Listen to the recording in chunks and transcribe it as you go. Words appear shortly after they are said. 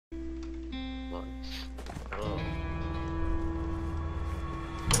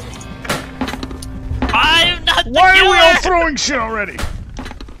Why are we all throwing shit already? Get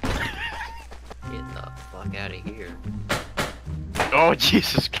the fuck out of here. Oh,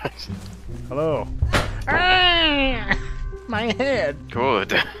 Jesus Christ. Hello. Ah, my head.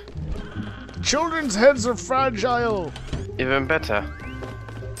 Good. Children's heads are fragile. Even better.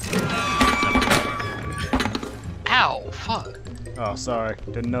 Ow, fuck. Oh, sorry.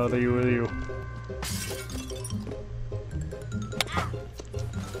 Didn't know that you were you.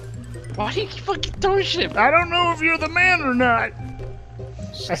 Why do you keep fucking throwing shit? I don't know if you're the man or not.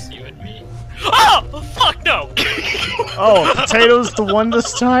 It's just you and me. Oh! Fuck no! Oh, Potato's the one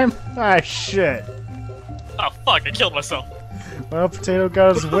this time? Ah, shit. Oh fuck, I killed myself. Well, Potato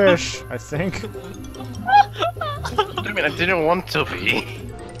got his wish, I think. I mean, I didn't want to be.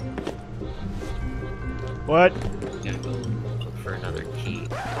 What? Gotta go look for another key.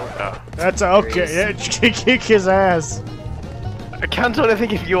 Oh, That's okay. Yeah, kick his ass. I can't do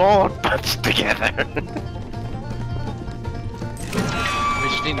anything if you all are bunched together. We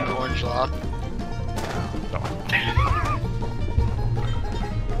just need an orange lock.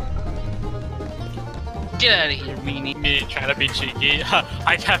 Get out of here, meanie. Me trying to be cheeky.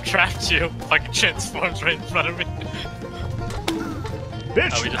 I have trapped you. Fucking transforms right in front of me.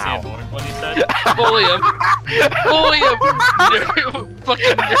 Bitch! Oh, we just need an orange one, you said? Bully him! Bully him! Nerd.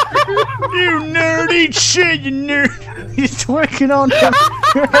 Fucking nerd! You nerdy shit, you nerd! He's twerking on him!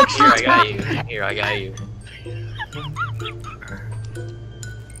 You're Here, actually I got you. Here, I got you.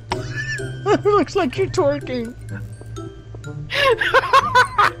 It looks like you're twerking.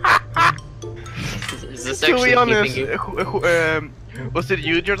 Is this To be actually honest, keeping you? was it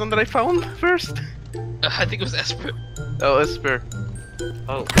you, Jordan, that I found first? I think it was Esper. Oh, Esper.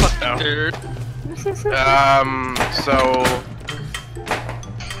 Oh, Fucking No. nerd. So...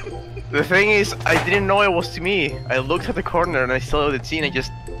 The thing is, I didn't know it was me. I looked at the corner and I saw the scene and I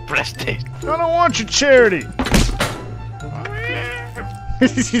just pressed it. I don't want your charity!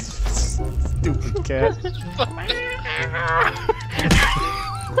 Stupid cat.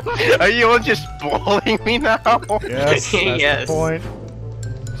 Are you all just bullying me now? Yes, that's Yes. the point.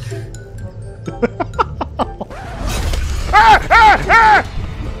 Ah, ah, ah!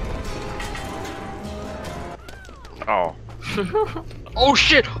 Oh. Oh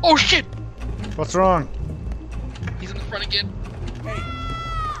shit! Oh shit! What's wrong? He's in the front again. No,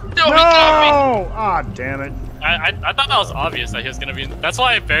 No! he got me! Ah, damn it. I thought that was obvious that he was gonna be. That's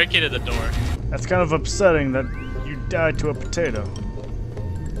why I barricaded the door. That's kind of upsetting that you died to a potato.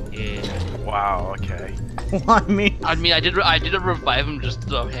 Yeah. Wow, okay. Why me? I mean, I did revive him just to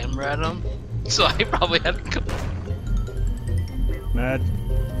throw a hammer at him, so I probably had to go. Mad.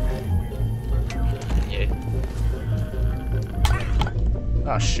 Yeah.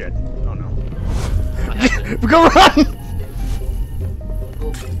 Oh shit. Oh no. What happened? Go run!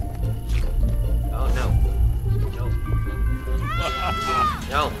 Oh no. No.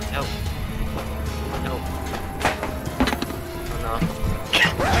 No. No. No. Oh no.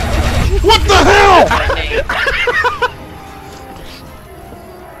 What the hell?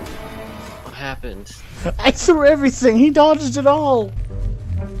 What happened? I threw everything. He dodged it all.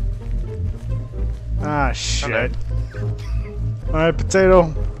 Ah shit. Alright,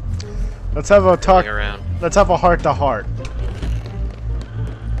 Potato. Let's have a talk. Around. Let's have a heart to heart.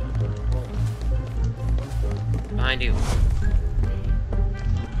 Behind you.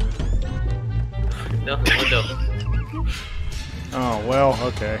 No, window. Oh well,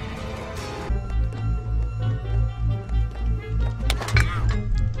 okay.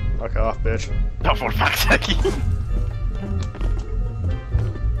 Fuck off, bitch. Oh, for fuck's sake.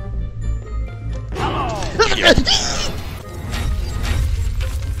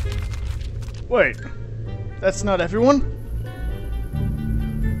 Wait, that's not everyone?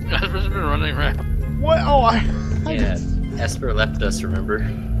 Esper's been running around. What? Oh, I Yeah, Esper left us, remember?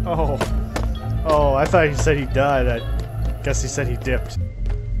 Oh. Oh, I thought he said he died. I guess he said he dipped.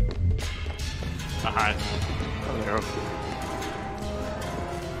 Behind.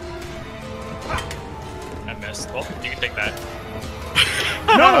 I missed. Well, you can take that.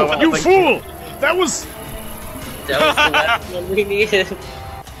 No, you fool! That was... That was the last one we needed.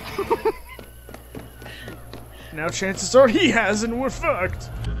 Now chances are he has and we're fucked.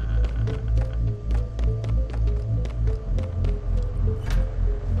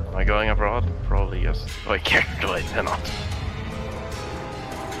 Am I going abroad? Probably yes. Oh, I can't do it, not.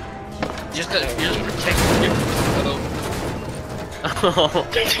 You just protect him. Oh.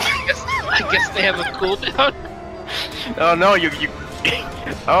 I guess they have a cooldown. Oh no, you.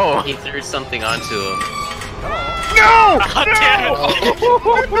 Oh. He threw something onto him. No! Oh, damn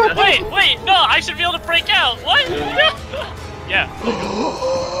it! Wait, no, I should be able to break out. What? Yeah.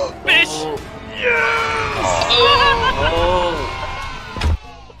 Bitch. Oh!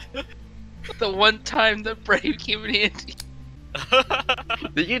 The one time that Brave came in handy.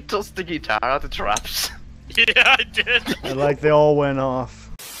 Did you toss the guitar out the traps? Yeah, I did. And like they all went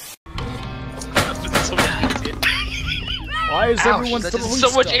off. So easy. Why is Ouch, everyone that throwing did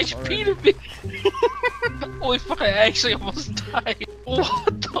so much stuff HP already? to me. Holy fuck! I actually almost died.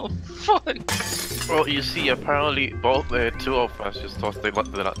 What the fuck? Well, you see, apparently both the two of us just tossed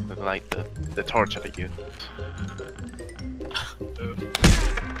the torch at you.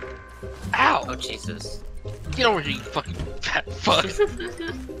 Ow! Oh Jesus! Get over here, you fucking fat fuck!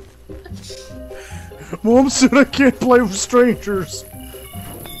 Mom said I can't play with strangers.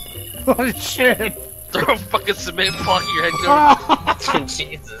 Oh shit! Throw a fucking cement block in your head. Go.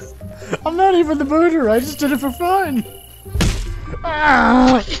 Jesus! I'm not even the murderer. I just did it for fun.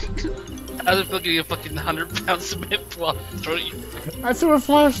 Ah! I was fucking a fucking 100-pound cement block. Throw you. I threw a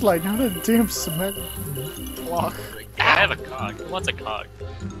flashlight, not a damn cement block. I have a cog. Who wants a cog?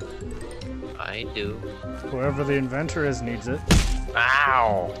 I do. Whoever the inventor is needs it.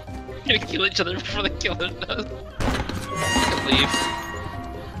 Ow! We're gonna kill each other before the killer does. Leave.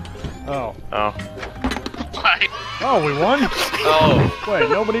 Oh. Oh. Bye. Oh, we won? Oh! Wait,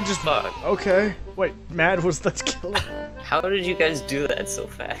 nobody just... Fuck. Okay. Wait, Matt was the killer. How did you guys do that so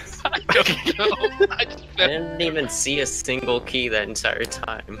fast? I don't know. I just I didn't even see a single key that entire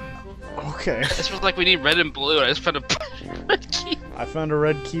time. Okay. This was like we need red and blue, and I just found a red key. I found a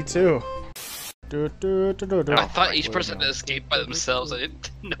red key too. I thought each person had escaped by themselves. I didn't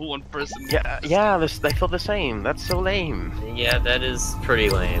know one person. Yeah, they feel the same. That's so lame. Yeah, that is pretty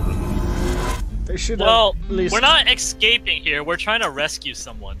lame. They should Well, at least... we're not escaping here. We're trying to rescue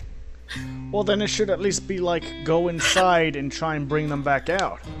someone. Well, then it should at least be like, go inside and try and bring them back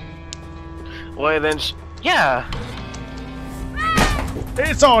out. Well, then, yeah.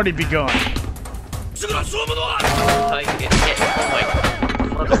 It's already begun. How you get hit? Oh my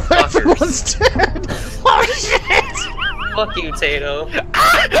motherfuckers. Everyone's dead. Oh shit! Fuck you, Tato.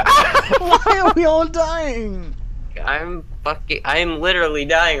 Why are we all dying? I'm literally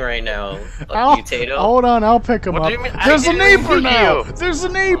dying right now. Fuck you, Tato. Hold on, I'll pick him What up. do you mean? There's a I didn't neighbor hit now. you. There's a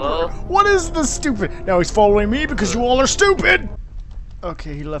neighbor. Hello? What is this stupid? Now he's following me because you all are stupid.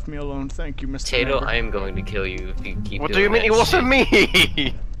 Okay, he left me alone. Thank you, Mr. Tato, Neighbor. I am going to kill you if you keep What doing do you mean? that It wasn't shit.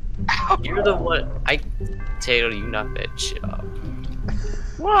 me. You're the one. Tato, you knocked that shit off.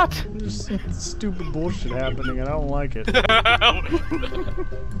 What? There's some stupid bullshit happening, and I don't like it.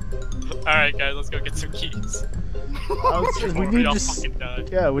 Alright, guys, let's go get some keys. We Before need all to. fucking die.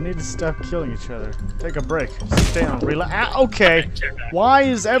 Yeah, we need to stop killing each other. Take a break. Sit down. Relax. Okay. Get back. Why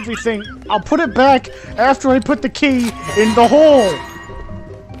is everything? I'll put it back after I put the key in the hole.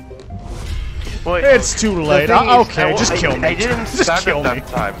 Wait, It's too late. the thing is, Okay, just kill me. I didn't Just start kill at me. that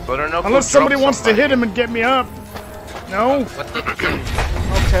time, so I don't know. Unless somebody wants to hit him and get me up. No?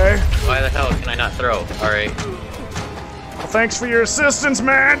 Okay. Why the hell can I not throw? Alright. Well, thanks for your assistance,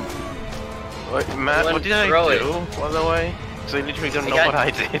 man. Wait, Matt, Let what did him I throw do, by the way? So you literally don't know got- what I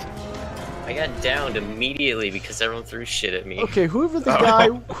did. I got downed immediately because everyone threw shit at me. Okay, whoever the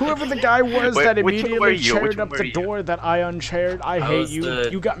guy was Wait, that which one were immediately you? Which chaired one up were the you? door that I unchaired, I hate was you. the-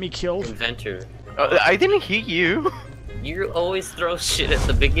 You got me killed. Inventor. I didn't hit you. You always throw shit at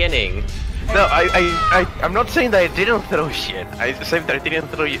the beginning. No, I'm not saying that I didn't throw shit. I said that I didn't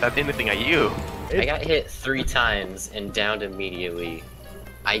throw anything at you. I got hit 3 times and downed immediately.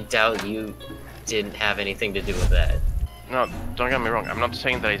 I doubt you didn't have anything to do with that. No, don't get me wrong. I'm not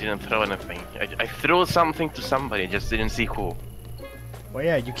saying that I didn't throw anything. I threw something to somebody, just didn't see who. Well,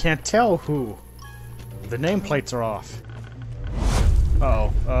 yeah, you can't tell who. The nameplates are off.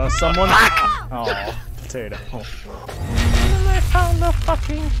 Uh-oh. Someone... Oh, potato. I found the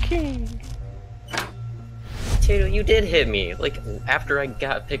fucking key. Tato, you did hit me. Like, after I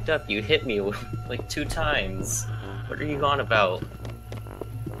got picked up, you hit me like 2 times. What are you on about?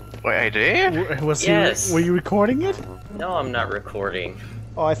 Wait, I did? Was Yes. were you recording it? No, I'm not recording.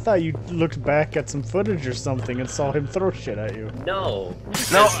 Oh, I thought you looked back at some footage or something and saw him throw shit at you. No.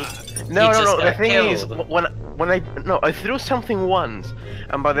 No, because no. just The got thing is, killed. when I threw something once,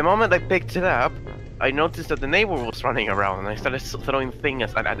 and by the moment I picked it up, I noticed that the neighbor was running around, and I started throwing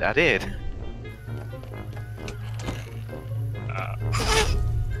things at it.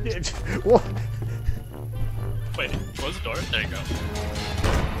 What? Wait, close the door. There you go.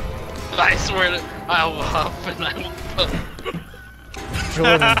 I swear that I will huff and I will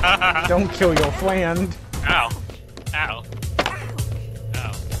Jordan, don't kill your friend. Ow. Ow.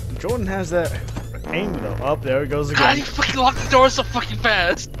 Ow. Jordan has that aim though. Up there it goes How do again. you fucking lock the door so fucking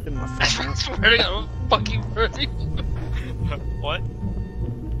fast? In my I face. swear to God, I'm fucking hurting. What?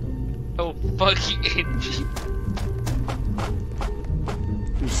 Oh, fucking.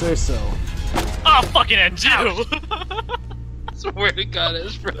 You say so. Oh, fucking and you! Swear to God,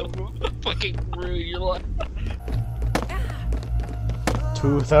 Espero will fucking ruin your life.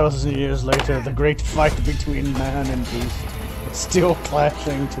 2,000 years later, the great fight between man and beast is still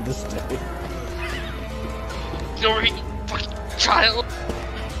clashing to this day. You're a fucking child.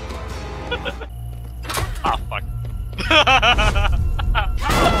 Oh, fuck.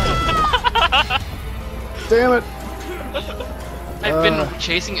 Damn it! I've been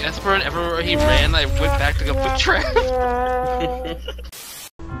chasing Esper, and everywhere he ran, I went back to go put trap.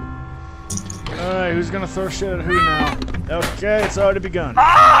 Alright, who's gonna throw shit at who now? Okay, it's already begun.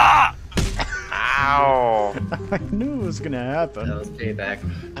 Ah! Ow! I knew it was gonna happen. That was payback.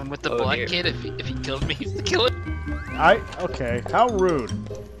 I'm with the Oh, black dear. kid. If he killed me, he's the killer. Okay, how rude.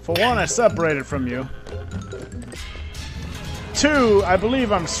 For one, I separated from you. Two, I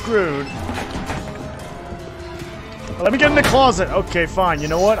believe I'm screwed. Let me get in the closet. Okay, fine. You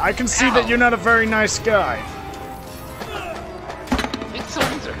know what? I can see that you're not a very nice guy. It's so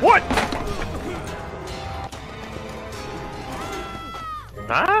easy. What?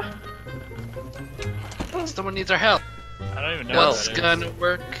 Huh? Someone needs our help. I don't even know What's what that is. gonna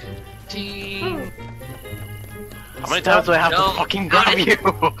work? Team. How many times do I have No. to fucking grab you?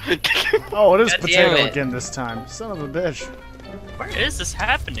 Oh, it is God damn potato it. again this time. Son of a bitch. Where is this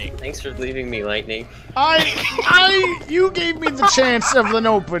happening? Thanks for leaving me, Lightning. You gave me the chance of an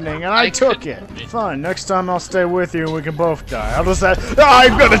opening, and I took it. couldn't. Fine, next time I'll stay with you and we can both die. How does that?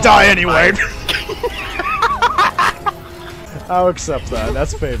 I'm gonna die anyway! I'll accept that.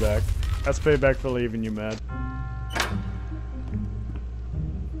 That's payback. That's payback for leaving you mad.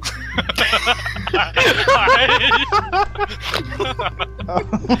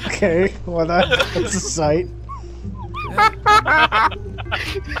 Okay, well that's a sight.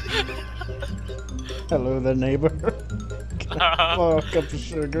 Hello there, neighbor. Oh, a cup of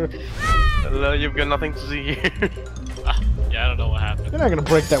sugar. Hello, you've got nothing to see here. Yeah, I don't know what happened. You're not gonna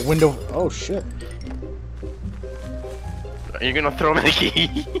break that window. Oh shit. Are you gonna throw me the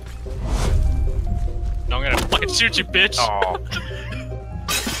key? No, I'm gonna fucking shoot you, bitch! Oh.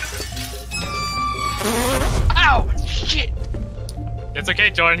 Ow! Shit! It's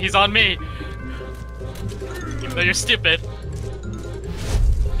okay, Jordan, he's on me! Even though you're stupid.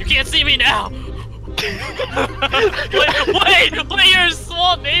 You can't see me now! wait, you're a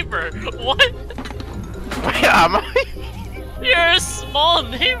small neighbor! What? Where am I? You're a small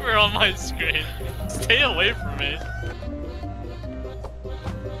neighbor on my screen! Stay away from me.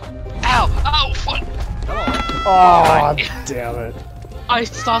 Ow! Ow! Fuck! Oh, damn it. I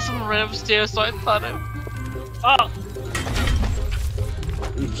saw someone run upstairs, so I thought I. Oh!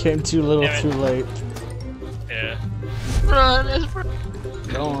 You came too little Damn it. too late. Yeah. Run, Esper.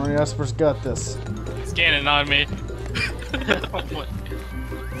 Don't worry, Esper's got this. Scanning on me.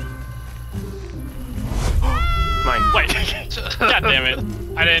 Mine. Wait. God damn it.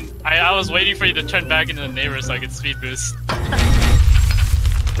 I was waiting for you to turn back into the neighbor so I could speed boost.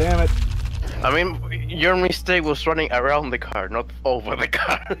 Damn it. I mean, your mistake was running around the car, not over the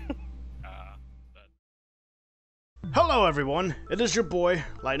car. Hello everyone, it is your boy,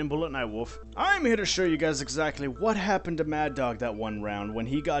 Lightning Bullet Nightwolf. I'm here to show you guys exactly what happened to Mad Dog that one round when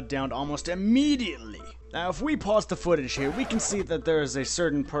he got downed almost immediately. Now if we pause the footage here, we can see that there is a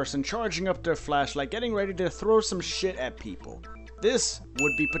certain person charging up their flashlight getting ready to throw some shit at people. This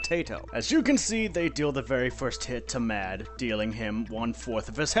would be Potato. As you can see, they deal the very first hit to Mad, dealing him 1/4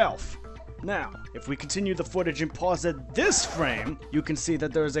 of his health. Now, if we continue the footage and pause at this frame, you can see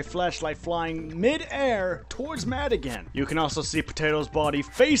that there is a flashlight flying mid-air towards Mad again. You can also see Potato's body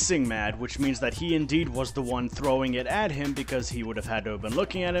facing Mad, which means that he indeed was the one throwing it at him because he would have had to have been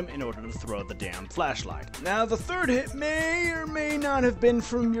looking at him in order to throw the damn flashlight. Now, the third hit may or may not have been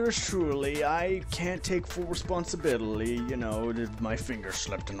from yours truly. I can't take full responsibility, you know, my finger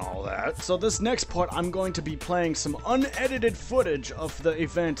slipped and all that. So this next part, I'm going to be playing some unedited footage of the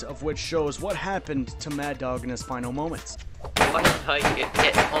event of which shows what happened to Mad Dog in his final moments. What the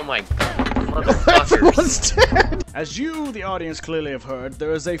heck? Oh my motherfuckers. Everyone's dead! As you, the audience, clearly have heard,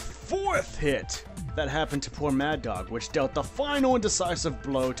 there is a fourth hit that happened to poor Mad Dog, which dealt the final and decisive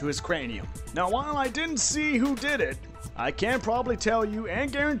blow to his cranium. Now, while I didn't see who did it, I can probably tell you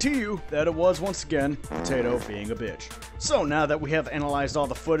and guarantee you that it was, once again, Potato being a bitch. So now that we have analyzed all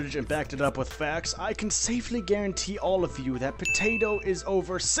the footage and backed it up with facts, I can safely guarantee all of you that Potato is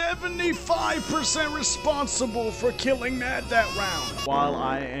over 75% responsible for killing Mad that round, while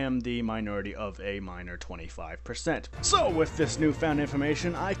I am the minority of a minor 25%. So with this newfound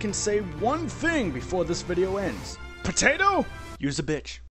information, I can say one thing before this video ends. Potato, you's a bitch.